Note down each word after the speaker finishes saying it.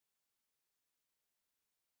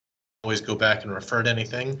always go back and refer to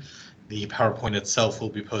anything. The PowerPoint itself will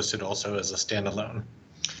be posted also as a standalone.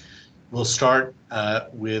 We'll start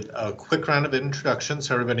with a quick round of introductions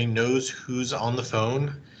so everybody knows who's on the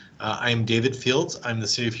phone. I'm David Fields. I'm the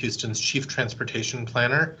City of Houston's Chief Transportation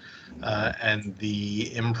Planner and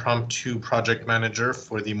the impromptu project manager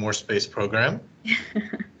for the More Space program.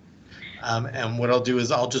 And what I'll do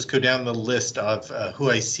is I'll just go down the list of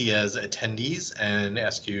who I see as attendees and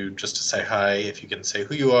ask you just to say hi, if you can say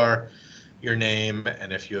who you are, your name,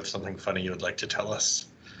 and if you have something funny you would like to tell us.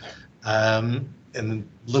 And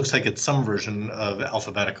looks like it's some version of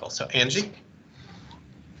alphabetical. So Angie.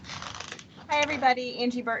 Hi everybody,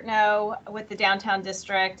 Angie Burtno with the Downtown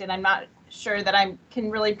District, and I'm not sure that I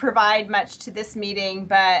can really provide much to this meeting,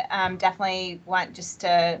 but definitely want just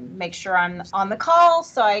to make sure I'm on the call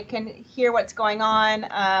so I can hear what's going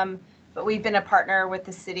on. But we've been a partner with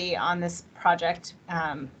the city on this project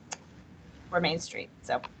for Main Street.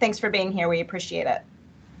 So thanks for being here. We appreciate it.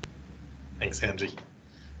 Thanks, Angie.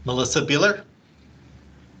 Melissa Beeler.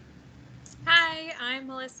 Hi, I'm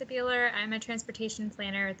Melissa Beeler. I'm a transportation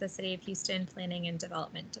planner at the City of Houston Planning and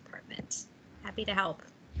Development Department. Happy to help.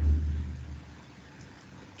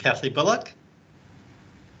 Kathy Bullock.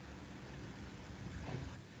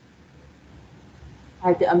 I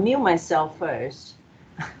have to unmute myself first.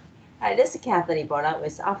 Hi, this is Kathleen Bullock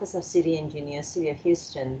with Office of City Engineer, City of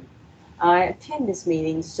Houston. I attend this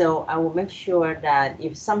meeting, so I will make sure that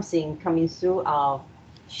if something coming through our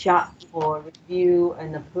shop for review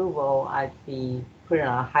and approval, I'd be put on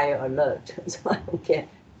a higher alert so I don't get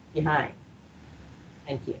behind.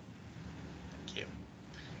 Thank you. Thank you.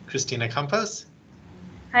 Christina Campos.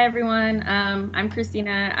 Hi, everyone. I'm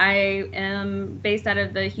Christina. I am based out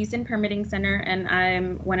of the Houston Permitting Center, and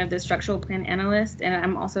I'm one of the structural plan analysts. And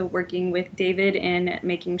I'm also working with David in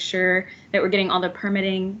making sure that we're getting all the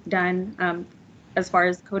permitting done as far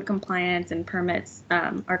as code compliance and permits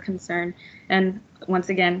are concerned. And once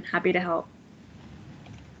again, happy to help.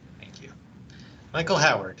 Thank you. Michael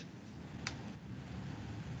Howard.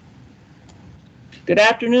 Good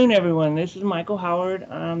afternoon, everyone. This is Michael Howard.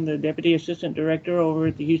 I'm the Deputy Assistant Director over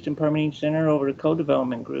at the Houston Permitting Center over the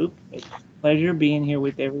Co-Development Group. It's a pleasure being here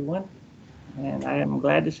with everyone, and I am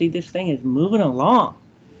glad to see this thing is moving along.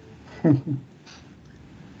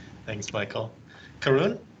 Thanks, Michael.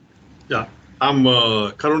 Karun? Yeah, I'm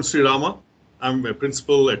Karun Srirama. I'm a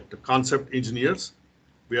principal at Concept Engineers.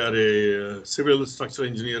 We are a civil structural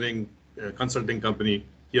engineering consulting company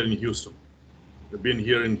here in Houston. We've been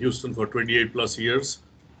here in Houston for 28 plus years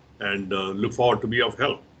and look forward to be of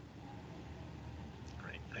help.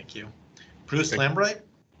 Great, thank you. Bruce Lambright.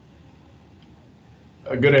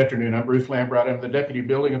 Good afternoon, I'm Bruce Lambright. I'm the Deputy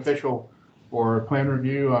Building Official for Plan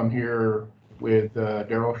Review. I'm here with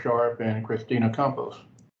Daryl Sharp and Christina Campos.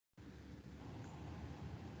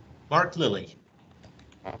 Mark Lilly.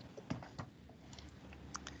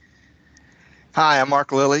 Hi, I'm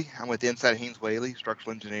Mark Lilly. I'm with Inside Haynes Whaley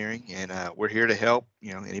Structural Engineering, and we're here to help.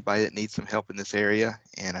 Anybody that needs some help in this area.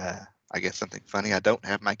 And I guess something funny, I don't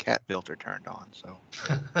have my cat filter turned on, so.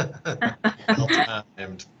 Well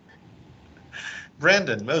timed.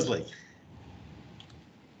 Brandon Mosley.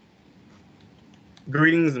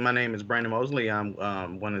 Greetings, my name is Brandon Mosley. I'm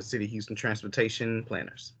one of the City of Houston Transportation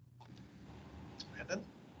Planners. Brandon.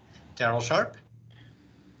 Daryl Sharp.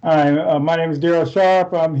 Hi, my name is Daryl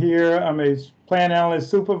Sharp. I'm here. I'm a plan analyst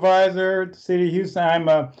supervisor at the City of Houston.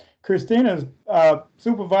 I'm Christina's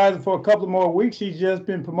supervisor for a couple of more weeks. She's just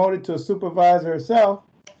been promoted to a supervisor herself.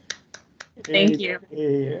 Thank you.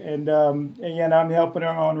 And I'm helping her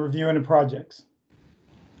on reviewing the projects.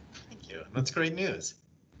 Thank you. That's great news.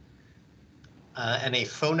 And a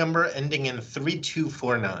phone number ending in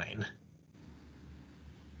 3249.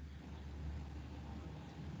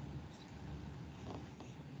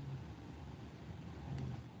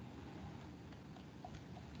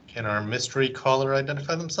 Can our mystery caller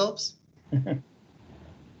identify themselves?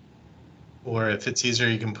 Or if it's easier,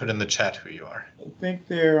 you can put in the chat who you are. I think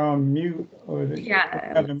they're on mute or they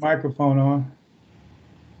have the microphone on.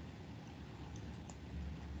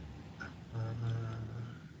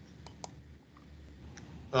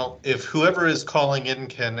 Well, if whoever is calling in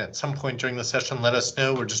can at some point during the session let us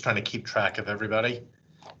know. We're just trying to keep track of everybody.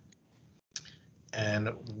 And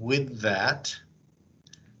with that,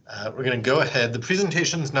 we're going to go ahead. The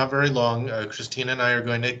presentation is not very long. Christina and I are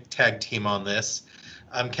going to tag team on this.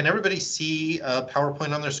 Can everybody see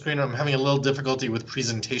PowerPoint on their screen? I'm having a little difficulty with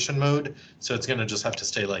presentation mode, so it's going to just have to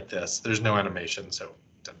stay like this. There's no animation, so it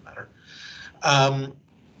doesn't matter.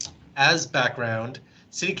 As background,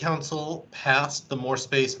 City Council passed the More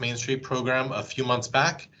Space Main Street program a few months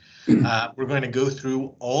back. We're going to go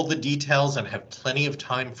through all the details and have plenty of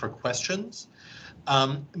time for questions.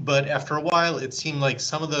 But after a while, it seemed like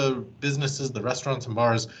some of the businesses, the restaurants and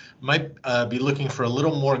bars, might be looking for a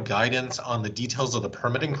little more guidance on the details of the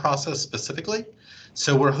permitting process specifically.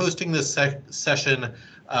 So we're hosting this session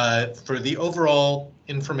for the overall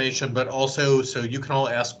information, but also so you can all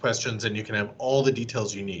ask questions and you can have all the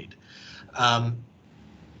details you need.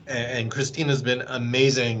 And Christina's been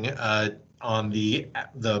amazing on the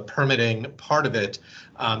permitting part of it.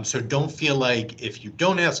 So don't feel like if you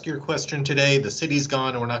don't ask your question today, the city's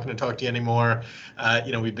gone and we're not going to talk to you anymore.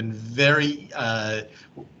 We've been very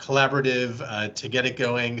collaborative to get it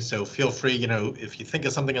going. So feel free, if you think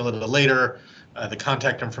of something a little later, the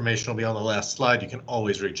contact information will be on the last slide. You can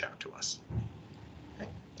always reach out to us. Okay.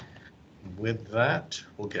 With that,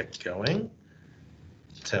 we'll get going.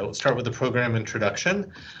 So we'll start with the program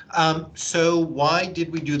introduction. So why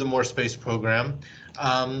did we do the More Space program?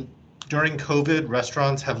 During COVID,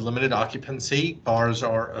 restaurants have limited occupancy. Bars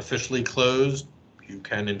are officially closed. You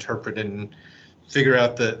can interpret and figure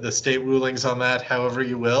out the state rulings on that however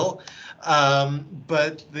you will.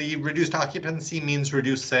 But the reduced occupancy means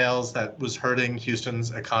reduced sales. That was hurting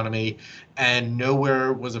Houston's economy. And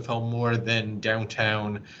nowhere was it felt more than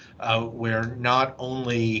downtown, where not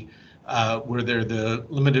only were there the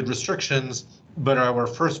limited restrictions, but our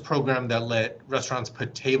first program that let restaurants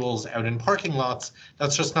put tables out in parking lots,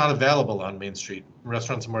 that's just not available on Main Street.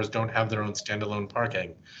 Restaurants and bars don't have their own standalone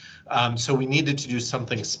parking. So we needed to do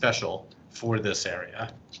something special for this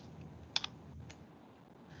area.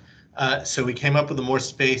 So we came up with the More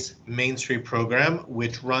Space Main Street program,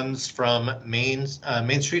 which runs from Main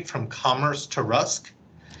Street from Commerce to Rusk.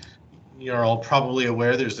 You're all probably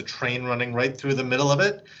aware there's a train running right through the middle of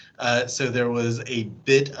it. So there was a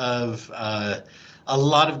bit of a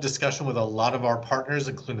lot of discussion with a lot of our partners,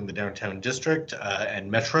 including the Downtown District and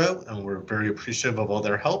Metro, and we're very appreciative of all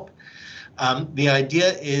their help. The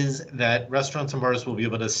idea is that restaurants and bars will be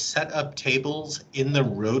able to set up tables in the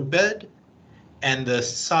roadbed, and the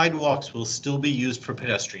sidewalks will still be used for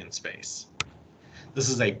pedestrian space. This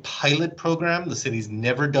is a pilot program. The city's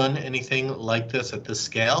never done anything like this at this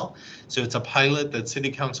scale. So it's a pilot that City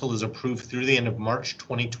Council has approved through the end of March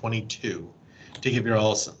 2022 to give you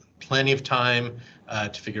all plenty of time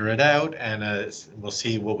to figure it out, and we'll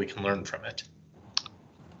see what we can learn from it.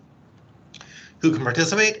 Who can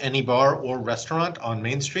participate? Any bar or restaurant on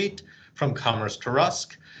Main Street from Commerce to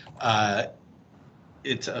Rusk.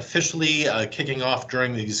 It's officially kicking off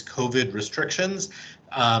during these COVID restrictions.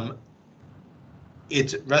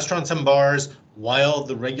 It's restaurants and bars while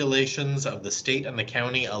the regulations of the state and the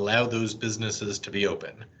county allow those businesses to be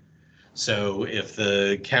open. So if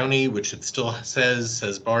the county, which it still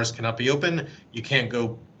says bars cannot be open, you can't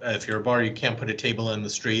go, if you're a bar, you can't put a table in the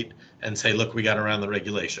street and say, look, we got around the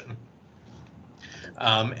regulation.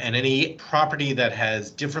 And any property that has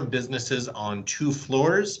different businesses on 2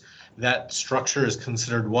 floors, that structure is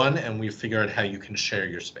considered one, and we figure out how you can share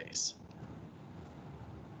your space.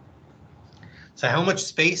 So how much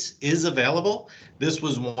space is available? This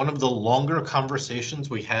was one of the longer conversations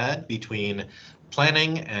we had between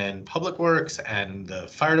planning and public works and the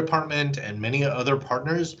fire department and many other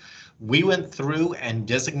partners. We went through and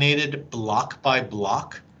designated block by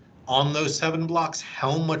block on those 7 blocks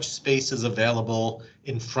how much space is available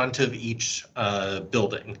in front of each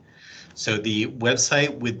building. So the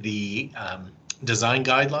website with the design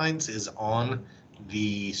guidelines is on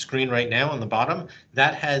the screen right now on the bottom.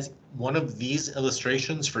 That has one of these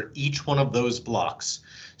illustrations for each one of those blocks.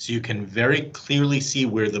 So you can very clearly see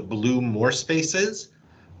where the blue more spaces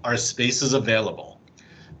are spaces available.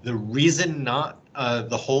 The reason not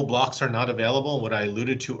the whole blocks are not available, what I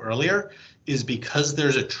alluded to earlier, is because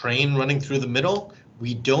there's a train running through the middle.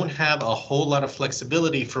 We don't have a whole lot of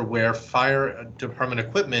flexibility for where fire department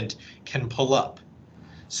equipment can pull up.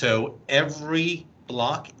 So every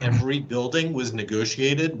block, every building was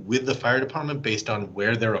negotiated with the fire department based on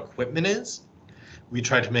where their equipment is. We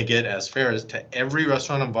tried to make it as fair as to every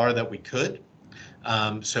restaurant and bar that we could.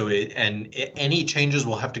 Any changes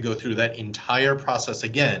will have to go through that entire process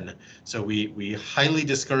again. So we highly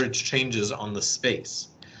discourage changes on the space.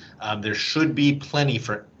 There should be plenty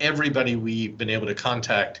for everybody we've been able to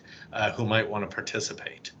contact who might want to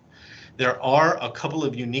participate. There are a couple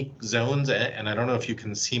of unique zones, and I don't know if you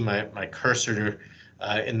can see my cursor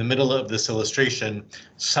in the middle of this illustration.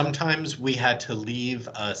 Sometimes we had to leave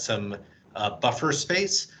some buffer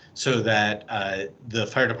space so that the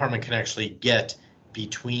fire department can actually get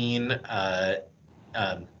between,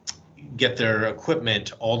 get their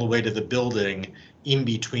equipment all the way to the building in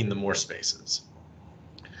between the more spaces.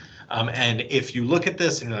 And if you look at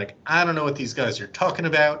this and you're like, I don't know what these guys are talking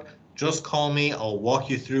about, just call me. I'll walk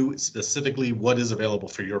you through specifically what is available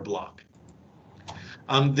for your block.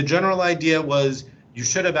 The general idea was you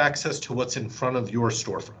should have access to what's in front of your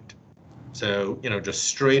storefront. So, just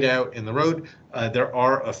straight out in the road. There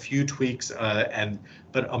are a few tweaks,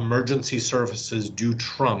 but emergency services do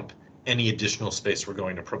trump any additional space we're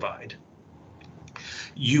going to provide.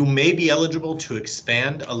 You may be eligible to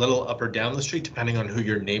expand a little up or down the street depending on who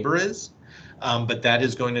your neighbor is, but that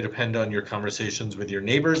is going to depend on your conversations with your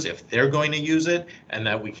neighbors if they're going to use it, and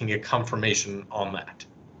that we can get confirmation on that.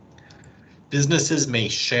 Businesses may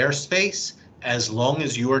share space as long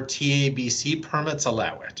as your TABC permits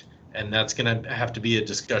allow it, and that's going to have to be a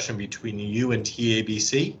discussion between you and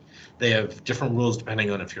TABC. They have different rules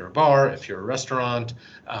depending on if you're a bar, if you're a restaurant.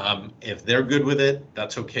 If they're good with it,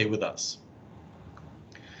 that's okay with us.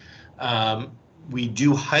 We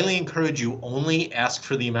do highly encourage you only ask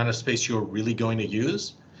for the amount of space you're really going to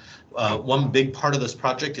use. One big part of this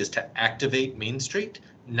project is to activate Main Street,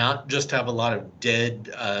 not just have a lot of dead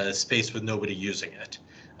space with nobody using it.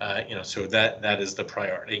 So that is the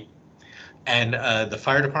priority. And the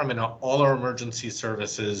fire department and all our emergency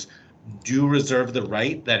services do reserve the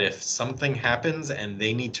right that if something happens and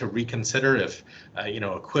they need to reconsider if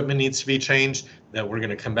equipment needs to be changed, that we're going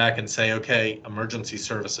to come back and say, okay, emergency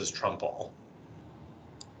services trump all.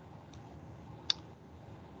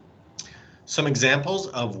 Some examples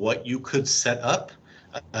of what you could set up.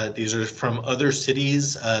 These are from other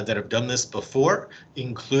cities that have done this before,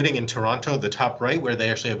 including in Toronto, the top right, where they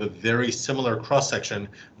actually have a very similar cross-section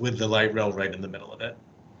with the light rail right in the middle of it.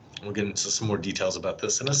 We'll get into some more details about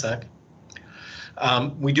this in a sec.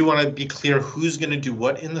 We do want to be clear who's going to do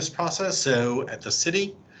what in this process. So at the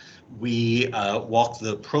city, we walked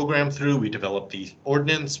the program through, we developed the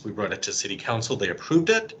ordinance, we brought it to City Council, they approved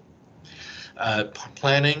it.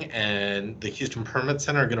 Planning and the Houston Permit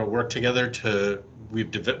Center are going to work together to,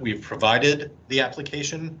 we've provided the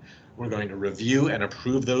application. We're going to review and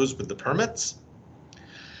approve those with the permits.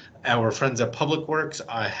 Our friends at Public Works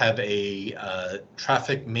have a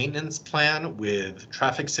traffic maintenance plan with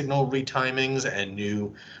traffic signal retimings and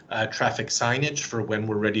new traffic signage for when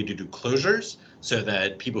we're ready to do closures so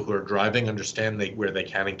that people who are driving understand where they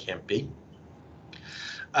can and can't be.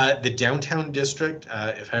 The downtown district,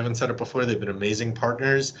 if I haven't said it before, they've been amazing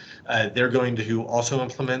partners. They're going to also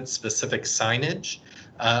implement specific signage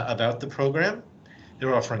about the program.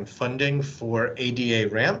 They're offering funding for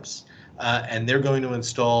ADA ramps, and they're going to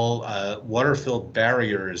install water-filled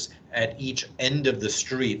barriers at each end of the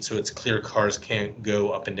street so it's clear cars can't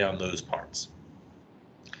go up and down those parts.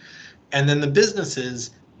 And then the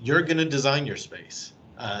businesses, you're going to design your space.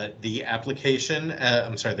 The application,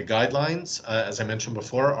 the guidelines, as I mentioned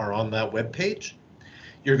before, are on that webpage.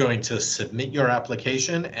 You're going to submit your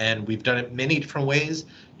application, and we've done it many different ways.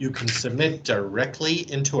 You can submit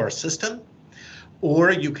directly into our system,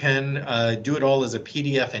 or you can do it all as a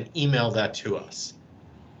PDF and email that to us.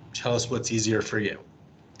 Tell us what's easier for you.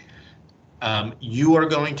 You are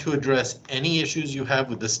going to address any issues you have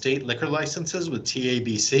with the state liquor licenses with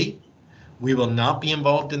TABC. We will not be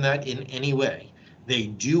involved in that in any way. They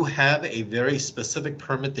do have a very specific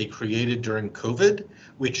permit they created during COVID,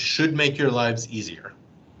 which should make your lives easier.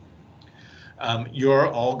 You're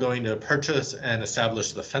all going to purchase and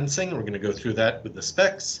establish the fencing. We're going to go through that with the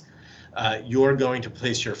specs. You're going to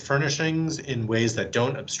place your furnishings in ways that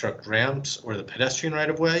don't obstruct ramps or the pedestrian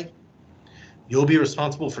right-of-way. You'll be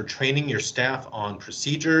responsible for training your staff on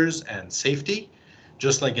procedures and safety,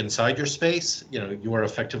 just like inside your space. You are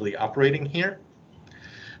effectively operating here.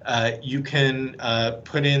 You can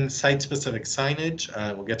put in site-specific signage.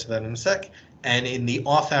 We'll get to that in a sec. And in the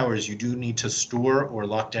off hours, you do need to store or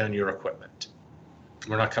lock down your equipment.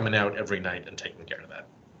 We're not coming out every night and taking care of that.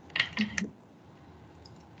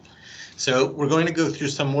 So we're going to go through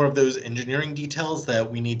some more of those engineering details that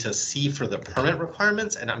we need to see for the permit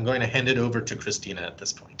requirements, and I'm going to hand it over to Christina at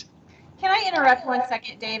this point. Can I interrupt 1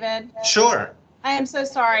 second, David? Sure. I am so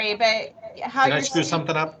sorry, but how Did I screw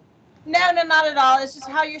something up? No, not at all. It's just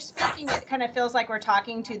how you're speaking. It kind of feels like we're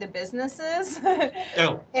talking to the businesses.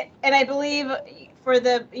 Oh. And I believe for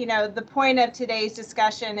the, the point of today's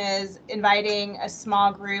discussion is inviting a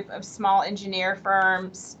small group of small engineer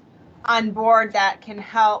firms on board that can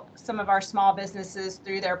help some of our small businesses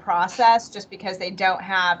through their process just because they don't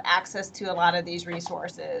have access to a lot of these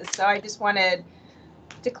resources. So I just wanted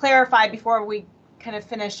to clarify before we kind of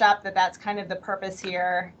finish up that that's kind of the purpose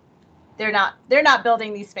here. They're not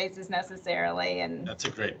building these spaces necessarily. And that's a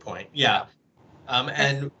great point. Yeah.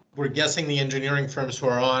 And we're guessing the engineering firms who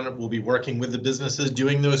are on will be working with the businesses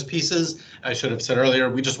doing those pieces. I should have said earlier,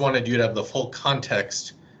 we just wanted you to have the full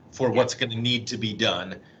context for what's going to need to be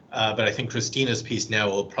done. But I think Christina's piece now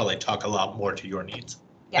will probably talk a lot more to your needs.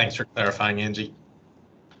 Yeah. Thanks for clarifying, Angie.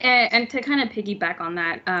 And to kind of piggyback on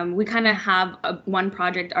that, we kind of have one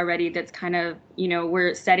project already that's kind of,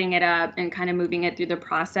 we're setting it up and kind of moving it through the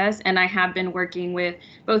process. And I have been working with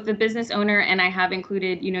both the business owner and I have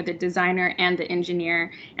included, the designer and the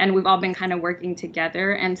engineer, and we've all been kind of working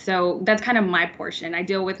together. And so that's kind of my portion. I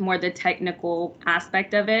deal with more the technical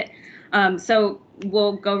aspect of it. So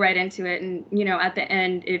we'll go right into it. And, at the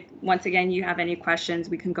end, if once again you have any questions,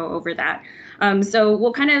 we can go over that. So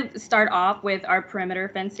we'll kind of start off with our perimeter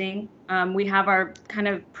fencing. We have our kind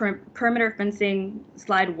of perimeter fencing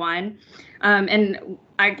slide 1. And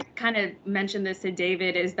I kind of mentioned this to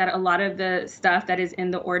David, is that a lot of the stuff that is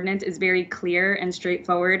in the ordinance is very clear and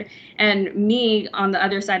straightforward. And me on the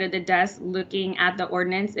other side of the desk looking at the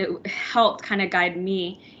ordinance, it helped kind of guide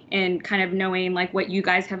me in kind of knowing like what you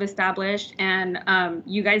guys have established. And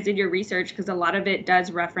you guys did your research because a lot of it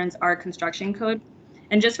does reference our construction code.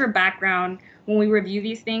 And just for background, when we review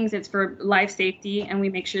these things, it's for life safety, and we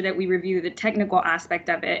make sure that we review the technical aspect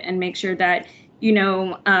of it and make sure that,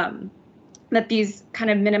 that these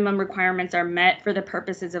kind of minimum requirements are met for the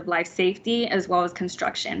purposes of life safety as well as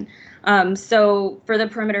construction. So for the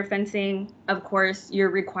perimeter fencing, of course,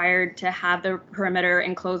 you're required to have the perimeter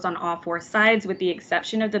enclosed on all 4 sides with the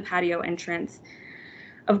exception of the patio entrance.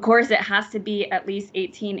 Of course, it has to be at least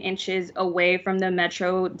 18 inches away from the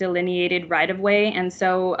metro delineated right-of-way. And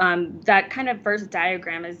so that kind of first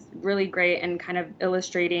diagram is really great and kind of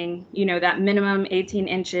illustrating, that minimum 18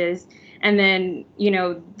 inches. And then,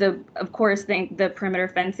 of course, the perimeter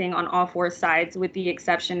fencing on all 4 sides with the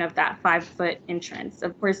exception of that 5-foot entrance.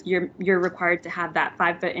 Of course, you're required to have that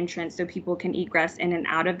 5-foot entrance so people can egress in and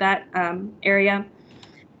out of that area.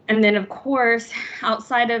 And then, of course,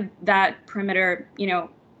 outside of that perimeter,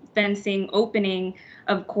 fencing opening,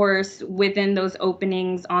 of course, within those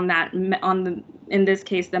openings in this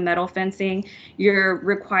case, the metal fencing, you're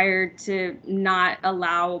required to not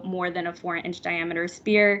allow more than a 4-inch diameter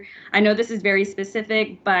spear. I know this is very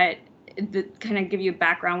specific, but to kind of give you a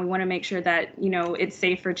background, we want to make sure that, it's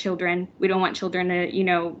safe for children. We don't want children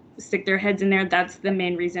to, stick their heads in there. That's the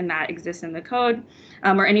main reason that exists in the code,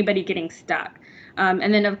 or anybody getting stuck.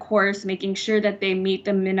 And then, of course, making sure that they meet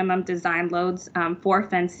the minimum design loads for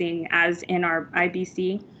fencing as in our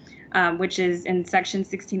IBC, which is in section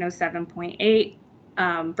 1607.8.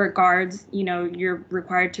 For guards, you're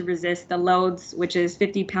required to resist the loads, which is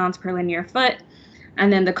 50 pounds per linear foot.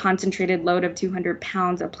 And then the concentrated load of 200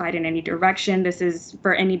 pounds applied in any direction. This is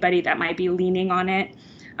for anybody that might be leaning on it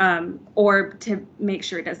or to make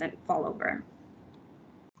sure it doesn't fall over.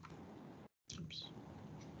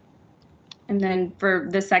 And then for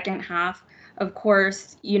the second half, of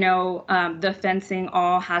course, the fencing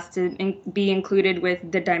all has to be included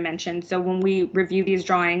with the dimensions. So when we review these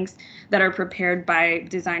drawings that are prepared by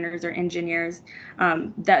designers or engineers,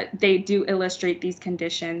 that they do illustrate these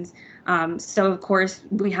conditions. So of course,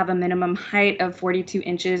 we have a minimum height of 42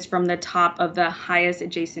 inches from the top of the highest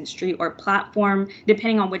adjacent street or platform,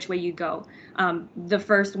 depending on which way you go. The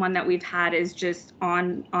first one that we've had is just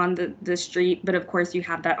on the street, but of course you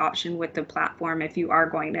have that option with the platform if you are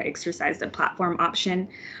going to exercise the platform option.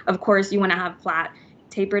 Of course, you want to have flat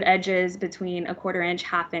tapered edges between a 1/4 inch,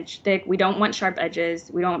 1/2 inch thick. We don't want sharp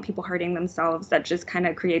edges. We don't want people hurting themselves. That just kind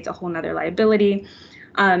of creates a whole nother liability.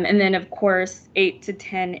 And then of course, 8 to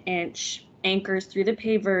 10 inch anchors through the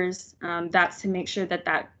pavers. That's to make sure that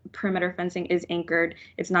that perimeter fencing is anchored.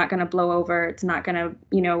 It's not going to blow over. It's not going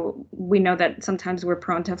to, we know that sometimes we're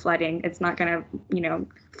prone to flooding. It's not going to,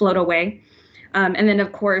 float away. And then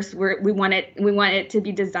of course we want it to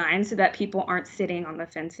be designed so that people aren't sitting on the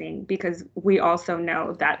fencing, because we also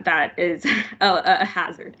know that that is a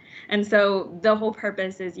hazard. And so the whole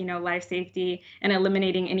purpose is, life safety and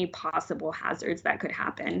eliminating any possible hazards that could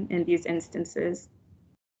happen in these instances.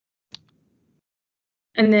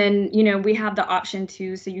 And then, we have the option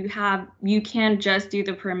too. So you can just do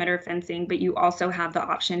the perimeter fencing, but you also have the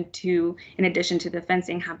option to, in addition to the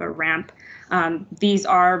fencing, have a ramp. These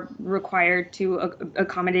are required to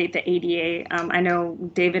accommodate the ADA. I know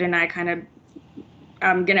David and I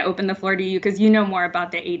I'm going to open the floor to you because you know more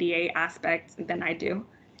about the ADA aspect than I do.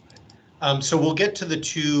 So we'll get to the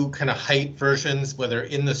 2 kind of height versions, whether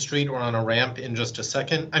in the street or on a ramp, in just a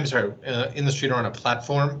second. I'm sorry, in the street or on a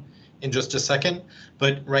platform in just a second.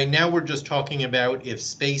 But right now we're just talking about if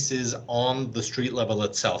space is on the street level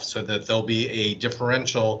itself, so that there'll be a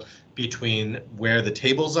differential between where the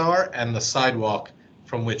tables are and the sidewalk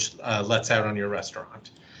from which lets out on your restaurant.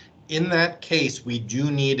 In that case, we do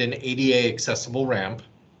need an ADA accessible ramp.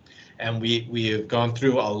 And we have gone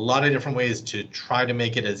through a lot of different ways to try to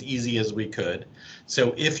make it as easy as we could.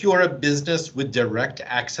 So if you are a business with direct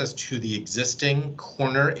access to the existing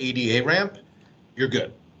corner ADA ramp, you're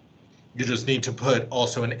good. You just need to put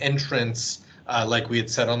also an entrance, like we had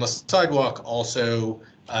said on the sidewalk, also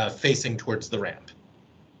facing towards the ramp.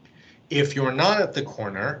 If you're not at the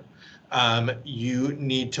corner, you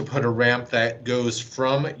need to put a ramp that goes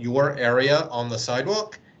from your area on the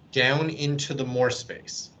sidewalk down into the more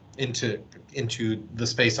space, into the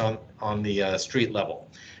space on the street level.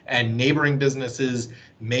 And neighboring businesses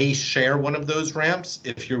may share one of those ramps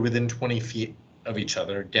if you're within 20 feet of each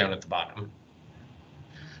other down at the bottom.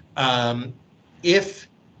 If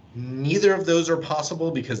neither of those are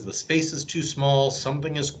possible because the space is too small,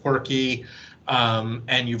 something is quirky,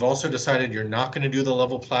 and you've also decided you're not going to do the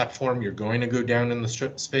level platform, you're going to go down in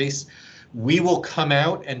the space, we will come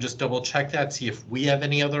out and just double check that, see if we have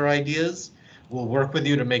any other ideas. We'll work with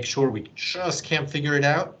you to make sure we just can't figure it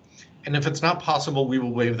out. And if it's not possible, we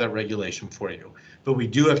will waive that regulation for you. But we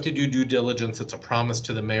do have to do due diligence. It's a promise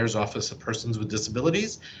to the Mayor's Office of Persons with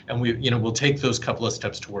Disabilities, and we'll take those couple of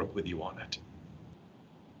steps to work with you on it.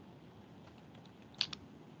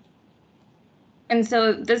 And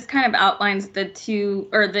so this kind of outlines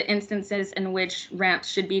the instances in which ramps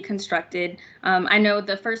should be constructed. I know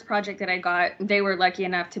the first project that I got, they were lucky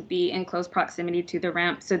enough to be in close proximity to the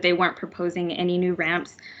ramp, so they weren't proposing any new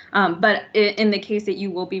ramps. But in the case that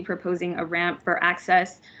you will be proposing a ramp for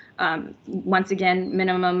access, once again,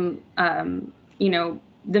 minimum, the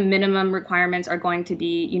minimum requirements are going to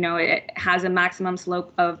be, it has a maximum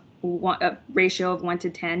slope of a ratio of 1 to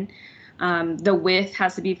 10. The width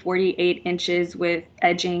has to be 48 inches with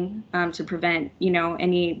edging to prevent,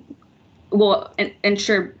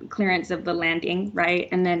 ensure clearance of the landing, right?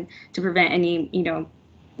 And then to prevent any,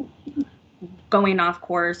 going off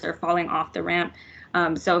course or falling off the ramp.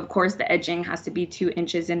 So of course the edging has to be 2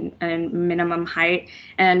 inches in minimum height.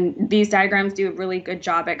 And these diagrams do a really good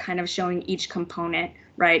job at kind of showing each component,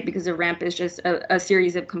 right? Because a ramp is just a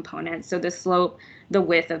series of components. So the slope, the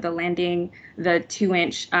width of the landing, the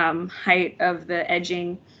 2-inch height of the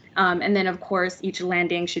edging. And then of course, each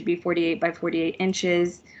landing should be 48 by 48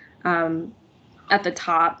 inches at the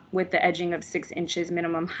top with the edging of 6 inches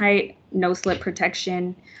minimum height, no slip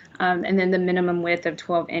protection. And then the minimum width of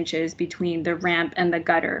 12 inches between the ramp and the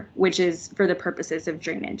gutter, which is for the purposes of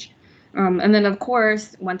drainage. And then, of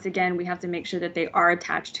course, once again, we have to make sure that they are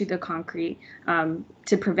attached to the concrete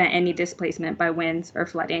to prevent any displacement by winds or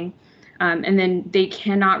flooding. And then they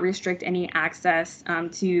cannot restrict any access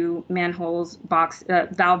to manholes,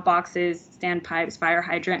 valve boxes, standpipes, fire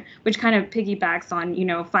hydrant, which kind of piggybacks on,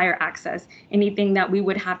 fire access, anything that we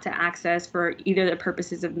would have to access for either the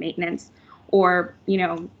purposes of maintenance or,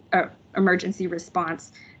 emergency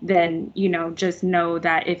response. Then, just know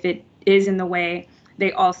that if it is in the way,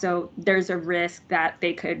 there's a risk that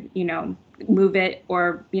they could, move it,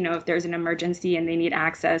 or, if there's an emergency and they need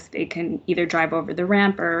access, they can either drive over the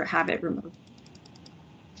ramp or have it removed.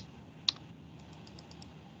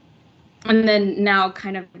 And then now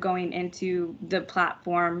kind of going into the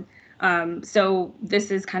platform. So this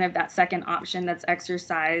is kind of that second option that's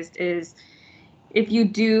exercised is if you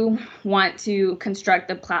do want to construct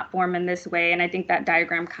the platform in this way, and I think that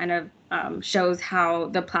diagram kind of shows how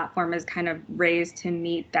the platform is kind of raised to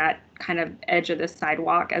meet that kind of edge of the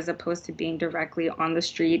sidewalk as opposed to being directly on the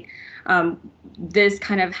street. This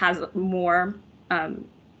kind of has more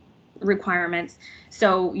requirements.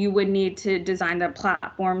 So you would need to design the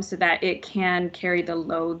platform so that it can carry the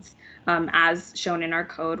loads as shown in our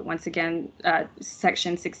code. Once again,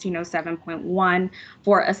 section 1607.1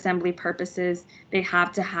 for assembly purposes, they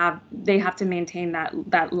have to maintain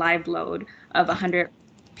that live load of 100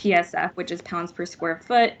 PSF, which is pounds per square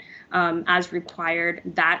foot, as required.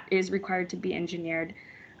 That is required to be engineered.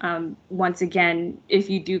 Once again, if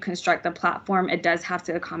you do construct the platform, it does have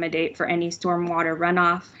to accommodate for any stormwater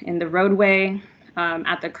runoff in the roadway,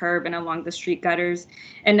 at the curb and along the street gutters,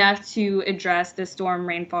 enough to address the storm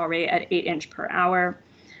rainfall rate at 8 inches per hour.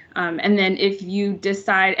 And then if you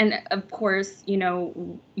decide, and of course,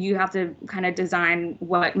 you have to kind of design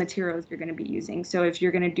what materials you're going to be using. So if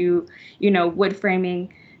you're going to do, wood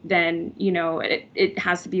framing, then, it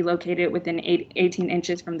has to be located within 18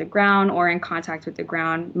 inches from the ground or in contact with the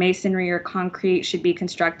ground. Masonry or concrete should be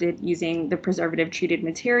constructed using the preservative treated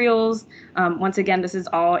materials. Once again, this is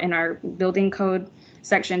all in our building code,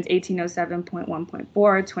 sections 1807.1.4,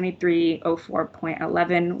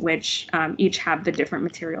 2304.11, which each have the different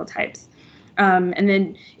material types. And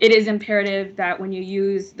then it is imperative that when you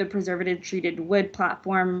use the preservative treated wood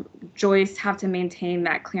platform, joists have to maintain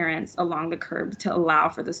that clearance along the curb to allow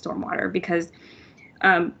for the stormwater, because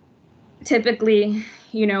typically,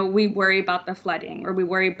 we worry about the flooding or we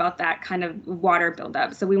worry about that kind of water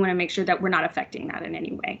buildup. So we want to make sure that we're not affecting that in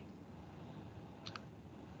any way.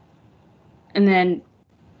 And then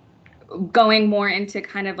going more into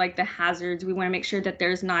kind of like the hazards, we want to make sure that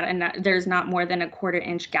there's not more than a 1/4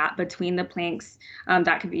 inch gap between the planks.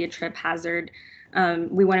 That could be a trip hazard.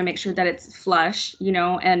 We want to make sure that it's flush,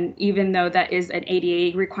 and even though that is an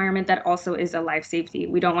ADA requirement, that also is a life safety.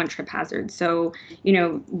 We don't want trip hazards. So,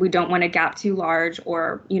 we don't want a gap too large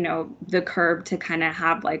or, the curb to kind of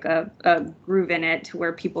have like a groove in it to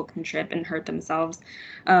where people can trip and hurt themselves.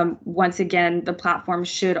 Once again, the platform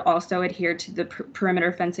should also adhere to the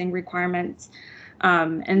perimeter fencing requirements.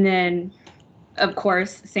 And then, of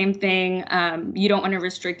course, same thing. You don't want to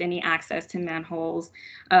restrict any access to manholes,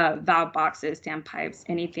 valve boxes, standpipes,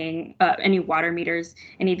 anything, any water meters,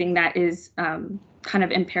 anything that is kind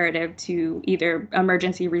of imperative to either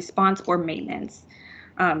emergency response or maintenance.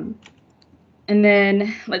 And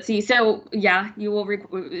then let's see. So yeah, you will.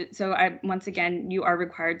 Once again, you are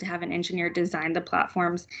required to have an engineer design the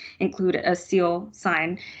platforms, include a seal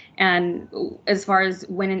sign. And as far as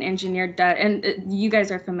when an engineer does, and you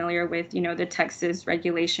guys are familiar with, the Texas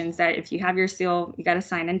regulations that if you have your seal, you got to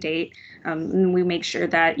sign and date. And we make sure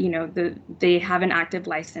that, they have an active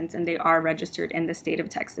license and they are registered in the state of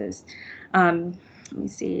Texas. Let me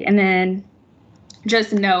see. And then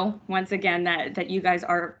just know, once again, that you guys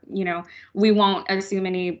are, we won't assume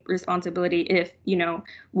any responsibility if,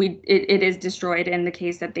 it is destroyed in the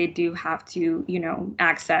case that they do have to,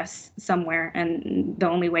 access somewhere, and the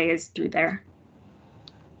only way is through there.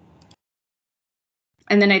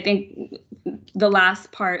 And then I think the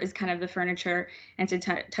last part is kind of the furniture, and to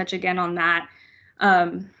touch again on that,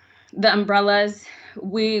 the umbrellas,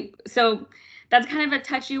 that's kind of a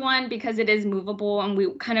touchy one because it is movable, and we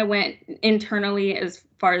kind of went internally as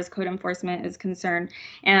far as code enforcement is concerned,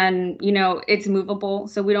 and it's movable,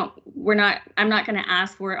 so I'm not going to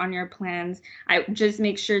ask for it on your plans. I just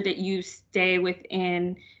make sure that you stay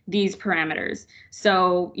within these parameters.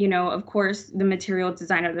 So of course the material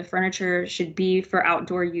design of the furniture should be for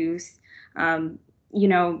outdoor use.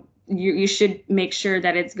 You should make sure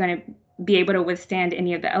that it's going to be able to withstand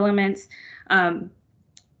any of the elements.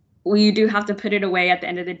 You do have to put it away at the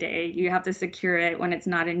end of the day. You have to secure it when it's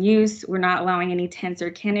not in use. We're not allowing any tents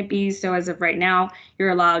or canopies. So as of right now,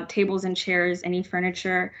 you're allowed tables and chairs, any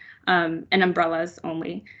furniture, and umbrellas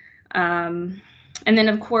only. And then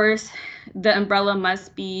of course, the umbrella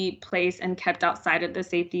must be placed and kept outside of the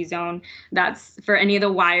safety zone. That's for any of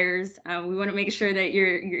the wires. We want to make sure that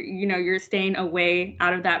you're staying away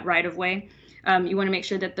out of that right of way. You want to make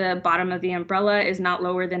sure that the bottom of the umbrella is not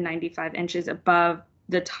lower than 95 inches above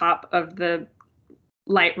the top of the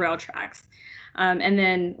light rail tracks. And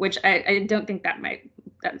then, which I don't think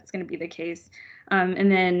that's going to be the case.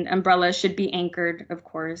 And then umbrellas should be anchored, of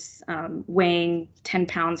course, weighing 10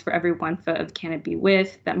 pounds for every 1 foot of canopy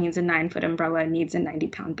width. That means a 9-foot umbrella needs a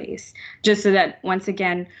 90-pound base, just so that, once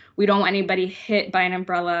again, we don't want anybody hit by an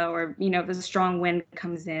umbrella, or, if a strong wind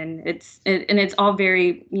comes in. It's all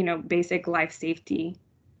very, basic life safety.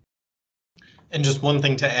 And just one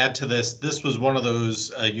thing to add to this was one of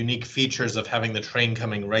those unique features of having the train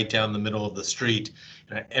coming right down the middle of the street.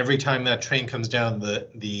 Every time that train comes down,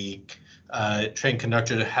 the train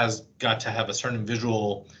conductor has got to have a certain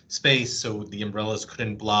visual space so the umbrellas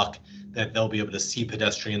couldn't block, that they'll be able to see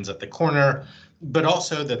pedestrians at the corner, but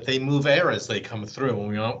also that they move air as they come through, and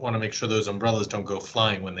we want to make sure those umbrellas don't go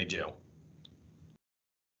flying when they do.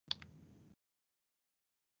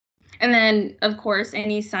 And then, of course,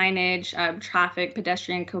 any signage, traffic,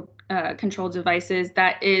 pedestrian control devices,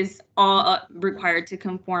 that is all required to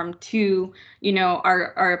conform to,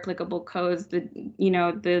 our applicable codes,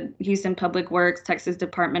 the Houston Public Works, Texas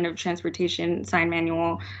Department of Transportation sign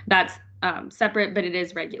manual. That's separate, but it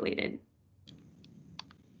is regulated.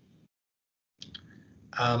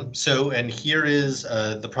 And here is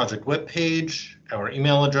the project webpage, our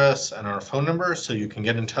email address, and our phone number, so you can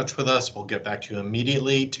get in touch with us. We'll get back to you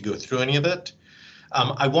immediately to go through any of it.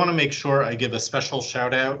 I want to make sure I give a special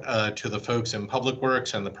shout out to the folks in Public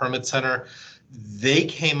Works and the Permit Center. They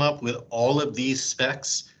came up with all of these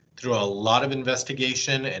specs through a lot of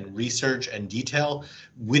investigation and research and detail,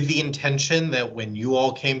 with the intention that when you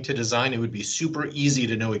all came to design, it would be super easy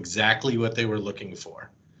to know exactly what they were looking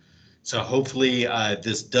for. So hopefully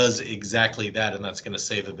this does exactly that, and that's going to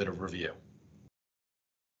save a bit of review.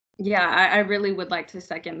 Yeah, I really would like to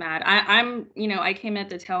second that. I came at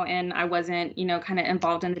the tail end. I wasn't, kind of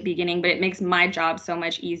involved in the beginning, but it makes my job so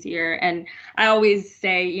much easier. And I always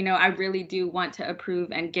say, I really do want to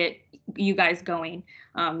approve and get you guys going.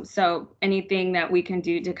 So anything that we can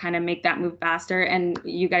do to kind of make that move faster, and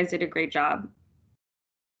you guys did a great job.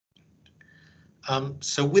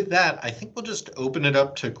 So with that, I think we'll just open it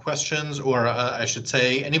up to questions, or I should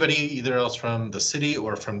say, anybody either else from the city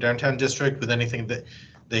or from downtown district with anything that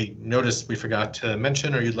they noticed we forgot to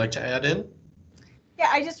mention or you'd like to add in? Yeah,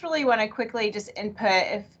 I just really want to quickly just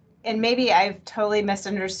input, and maybe I've totally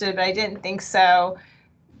misunderstood, but I didn't think so.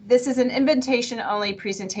 This is an invitation-only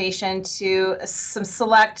presentation to some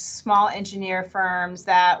select small engineer firms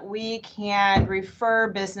that we can refer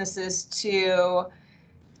businesses to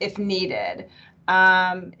if needed.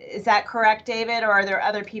 Is that correct, David, or are there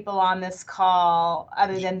other people on this call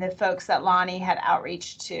other than the folks that Lonnie had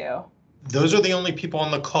outreach to? Those are the only people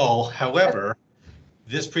on the call. However,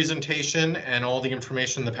 this presentation and all the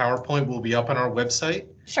information in the PowerPoint will be up on our website.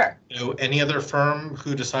 Sure. So any other firm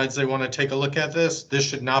who decides they want to take a look at this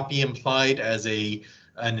should not be implied as an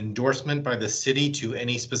endorsement by the city to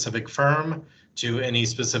any specific firm, to any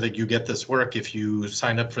specific you get this work if you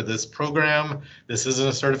sign up for this program. This isn't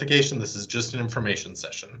a certification, this is just an information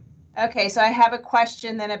session. Okay, so I have a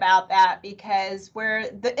question then about that, because where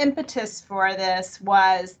the impetus for this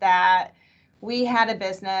was that we had a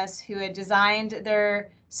business who had designed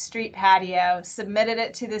their street patio, submitted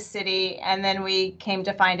it to the city, and then we came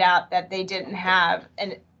to find out that they didn't have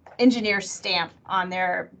an engineer stamp on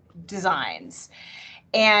their designs.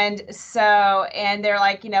 And so, and they're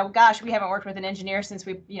like, gosh, we haven't worked with an engineer since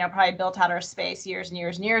we, probably built out our space years and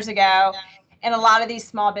years and years ago. And a lot of these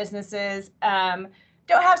small businesses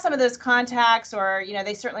don't have some of those contacts, or,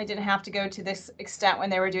 they certainly didn't have to go to this extent when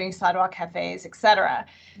they were doing sidewalk cafes, et cetera.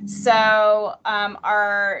 So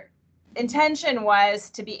our intention was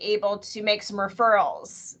to be able to make some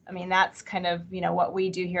referrals. I mean, that's kind of, what we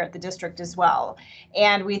do here at the district as well.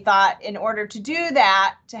 And we thought in order to do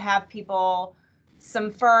that, to have people,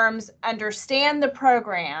 some firms understand the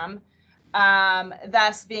program,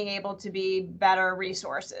 thus being able to be better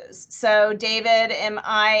resources. So David, am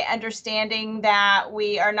I understanding that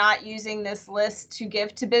we are not using this list to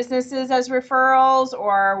give to businesses as referrals,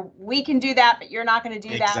 or we can do that, but you're not going to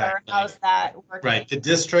do that, or how's that working? Right, the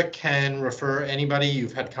district can refer anybody.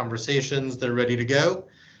 You've had conversations, they're ready to go,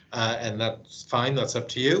 and that's fine, that's up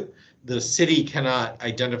to you. The city cannot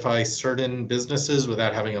identify certain businesses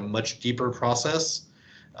without having a much deeper process.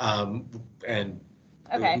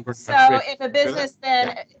 Okay, so if a business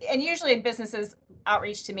then, and usually businesses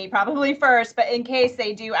outreach to me probably first, but in case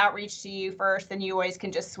they do outreach to you first, then you always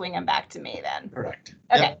can just swing them back to me then. Correct.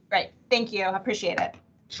 Okay, Yep. great. Thank you. I appreciate it.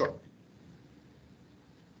 Sure.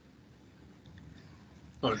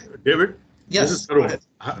 David? Yes. This is Arun.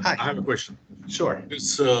 Hi. I have a question. Sure.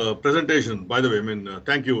 This presentation, by the way,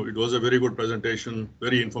 thank you. It was a very good presentation,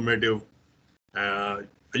 very informative. Are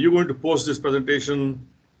you going to post this presentation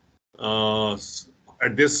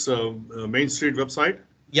at this Main Street website?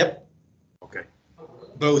 Yep. Okay.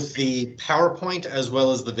 Both the PowerPoint as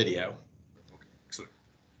well as the video. Excellent.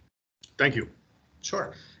 Thank you.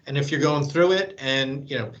 Sure. And if you're going through it and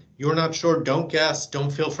you're not sure, don't guess,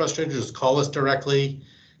 don't feel frustrated, just call us directly.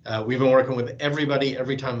 We've been working with everybody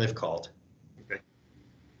every time they've called. Okay.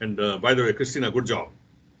 And by the way, Christina, good job.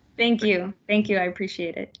 Thank you. Thank you. I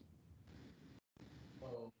appreciate it.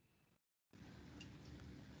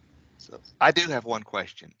 So I do have one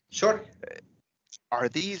question. Sure. Are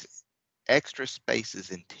these extra spaces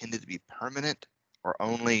intended to be permanent or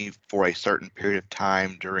only for a certain period of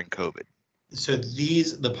time during COVID? So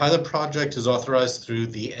the pilot project is authorized through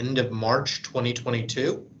the end of March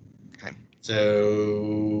 2022. Okay.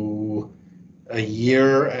 So a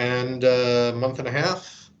year and a month and a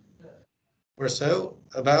half or so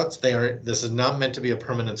about. This is not meant to be a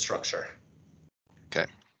permanent structure.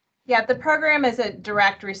 Okay. Yeah, the program is a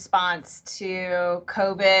direct response to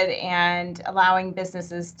COVID and allowing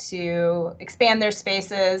businesses to expand their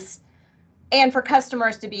spaces and for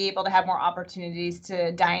customers to be able to have more opportunities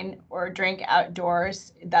to dine or drink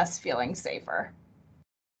outdoors, thus feeling safer.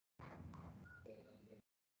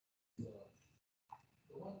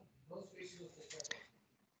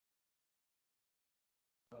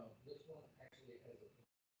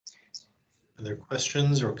 Other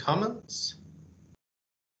questions or comments?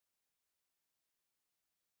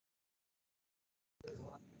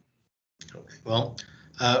 Okay, well,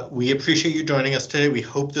 we appreciate you joining us today. We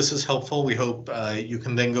hope this is helpful. We hope you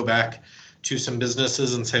can then go back to some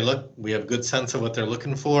businesses and say, look, we have a good sense of what they're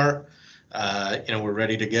looking for. We're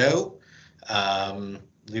ready to go.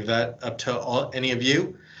 Leave that up to any of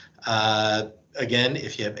you. Again,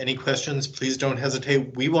 if you have any questions, please don't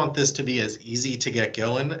hesitate. We want this to be as easy to get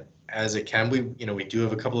going as it can. We do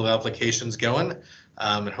have a couple of applications going,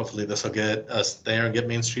 And hopefully this will get us there and get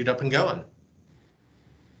Main Street up and going.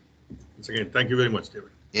 Once again, thank you very much, David.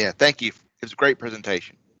 Yeah, thank you. It was a great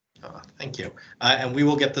presentation. Thank you. And we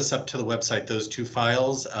will get this up to the website, those two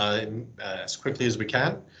files, as quickly as we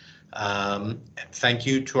can. Thank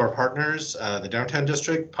you to our partners, the Downtown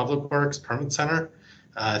District, Public Works, Permit Center.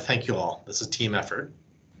 Thank you all. This is a team effort.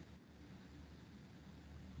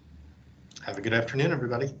 Have a good afternoon,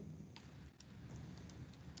 everybody.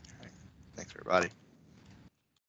 Thanks, everybody.